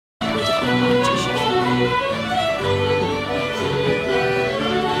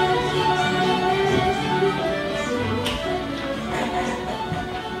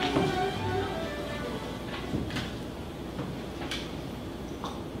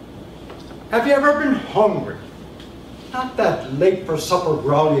Have you ever been hungry? Not that late for supper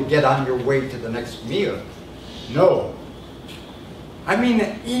growl you get on your way to the next meal. No. I mean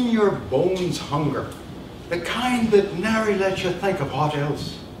in your bones hunger. The kind that nary lets you think of aught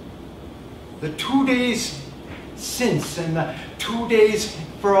else. The 2 days since and the 2 days,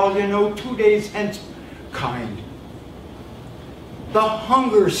 for all you know, 2 days hence kind. The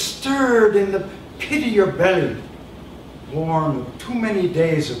hunger stirred in the pit of your belly, born of too many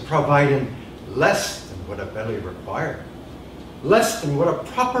days of providing less than what a belly required, less than what a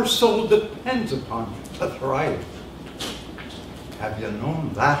proper soul depends upon to thrive. Have you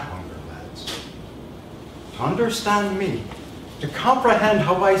known that hunger, lads? To understand me, to comprehend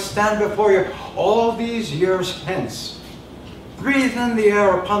how I stand before you all these years hence, breathing the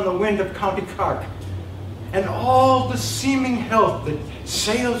air upon the wind of County Cork, and all the seeming health that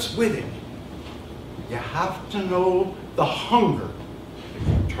sails with it, you have to know the hunger if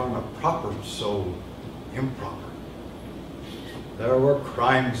you turn a proper soul improper. There were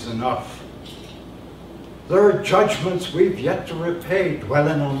crimes enough. There are judgments we've yet to repay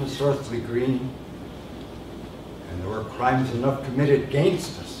dwelling on this earthly green. And there were crimes enough committed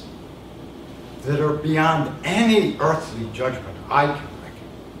against us that are beyond any earthly judgment I can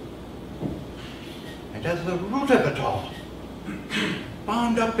reckon. And as the root of it all,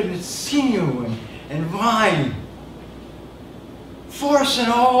 bound up in its sinew and vine, forcing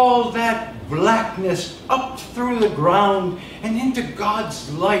all that blackness up through the ground and into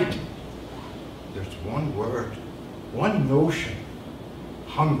God's light, there's one word, one notion: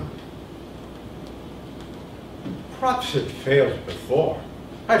 hunger. Perhaps it failed before.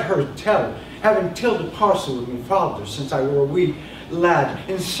 I'd heard tell, having tilled a parcel with my father since I were a wee lad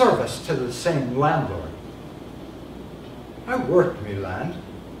in service to the same landlord. I worked me land,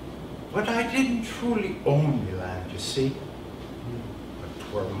 but I didn't truly own me land, you see. But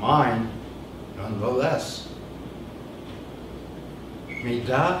 'twere mine, nonetheless. Me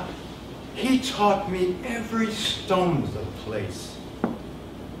dad, he taught me every stone of the place.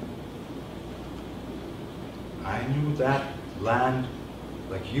 I knew that land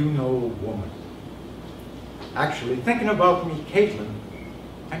like you know a woman. Actually, thinking about me, Caitlin,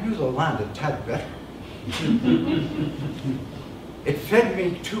 I knew the land a tad better. It fed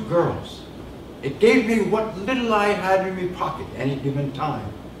me 2 girls. It gave me what little I had in my pocket any given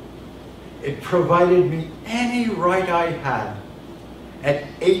time. It provided me any right I had at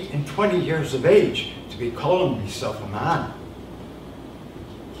 8 and 20 years of age to be calling myself a man.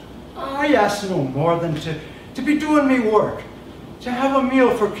 I asked no more than to be doing me work, to have a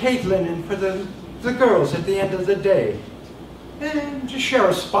meal for Caitlin and for the girls at the end of the day, and to share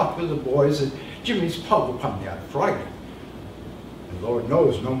a spot with the boys at Jimmy's pub upon the odd Friday. And Lord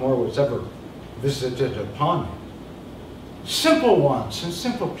knows no more was ever visited upon me. Simple wants and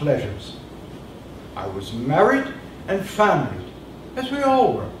simple pleasures. I was married and family, as we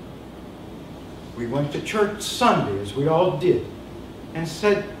all were. We went to church Sunday, as we all did, and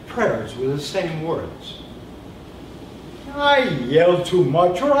said prayers with the same words. I yelled too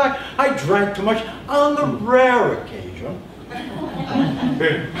much, or I drank too much on the rare occasion.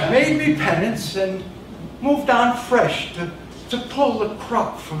 Made me penance and moved on fresh to pull the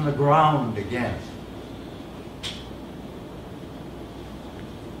crop from the ground again.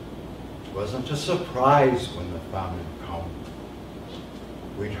 It wasn't a surprise when the famine come.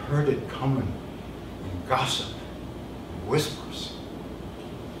 We'd heard it coming in gossip and whispers.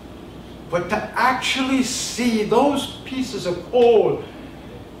 But to actually see those pieces of coal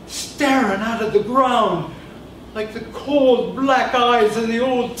staring out of the ground like the cold black eyes of the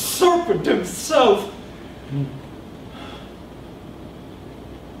old serpent himself.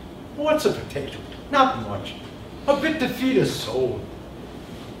 What's a potato? Not much. A bit to feed a soul.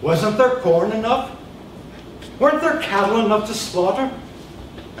 Wasn't there corn enough? Weren't there cattle enough to slaughter?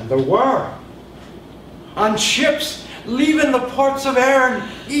 And there were. On ships leaving the ports of Erin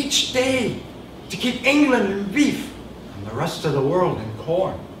each day to keep England in beef and the rest of the world in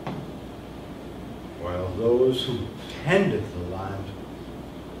corn. While those who tended the land,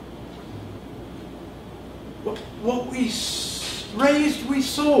 what we raised, we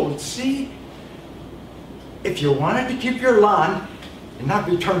sold, see? If you wanted to keep your land and not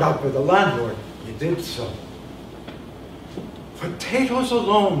be turned out by the landlord, you did so. Potatoes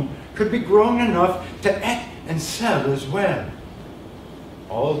alone could be grown enough to eat and sell as well.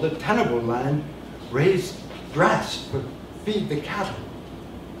 All the tenable land raised grass to feed the cattle.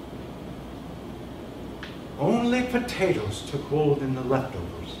 Only potatoes took hold in the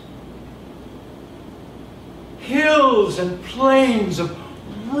leftovers. Hills and plains of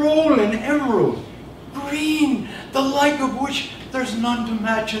rolling emerald, green, the like of which there's none to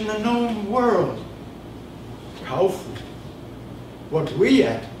match in the known world. Cow food, what we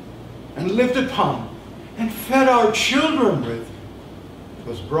ate and lived upon and fed our children with,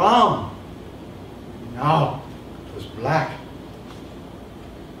 was brown. Now it was black.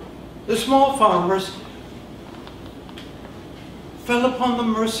 The small farmers fell upon the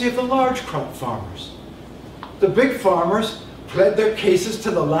mercy of the large crop farmers. The big farmers pled their cases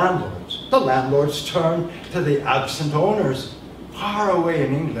to the landlords. The landlords turned to the absent owners. Far away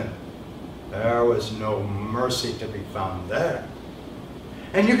in England, there was no mercy to be found there.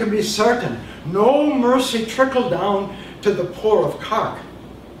 And you can be certain, no mercy trickled down to the poor of Cork.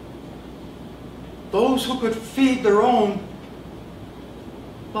 Those who could feed their own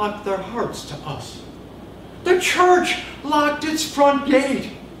locked their hearts to us. The church locked its front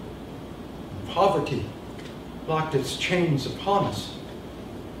gate. Poverty locked its chains upon us.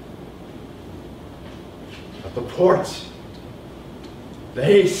 But the ports,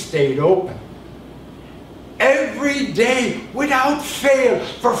 they stayed open. Every day, without fail,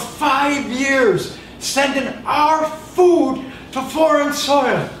 for 5 years, sending our food to foreign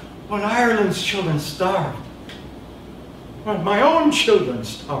soil, while Ireland's children starved. While my own children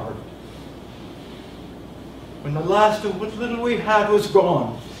starved. When the last of what little we had was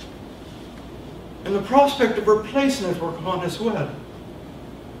gone, and the prospect of replacing it were gone as well,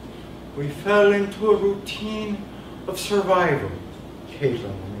 we fell into a routine of survival, Caitlin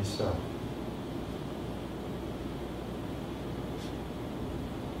and myself.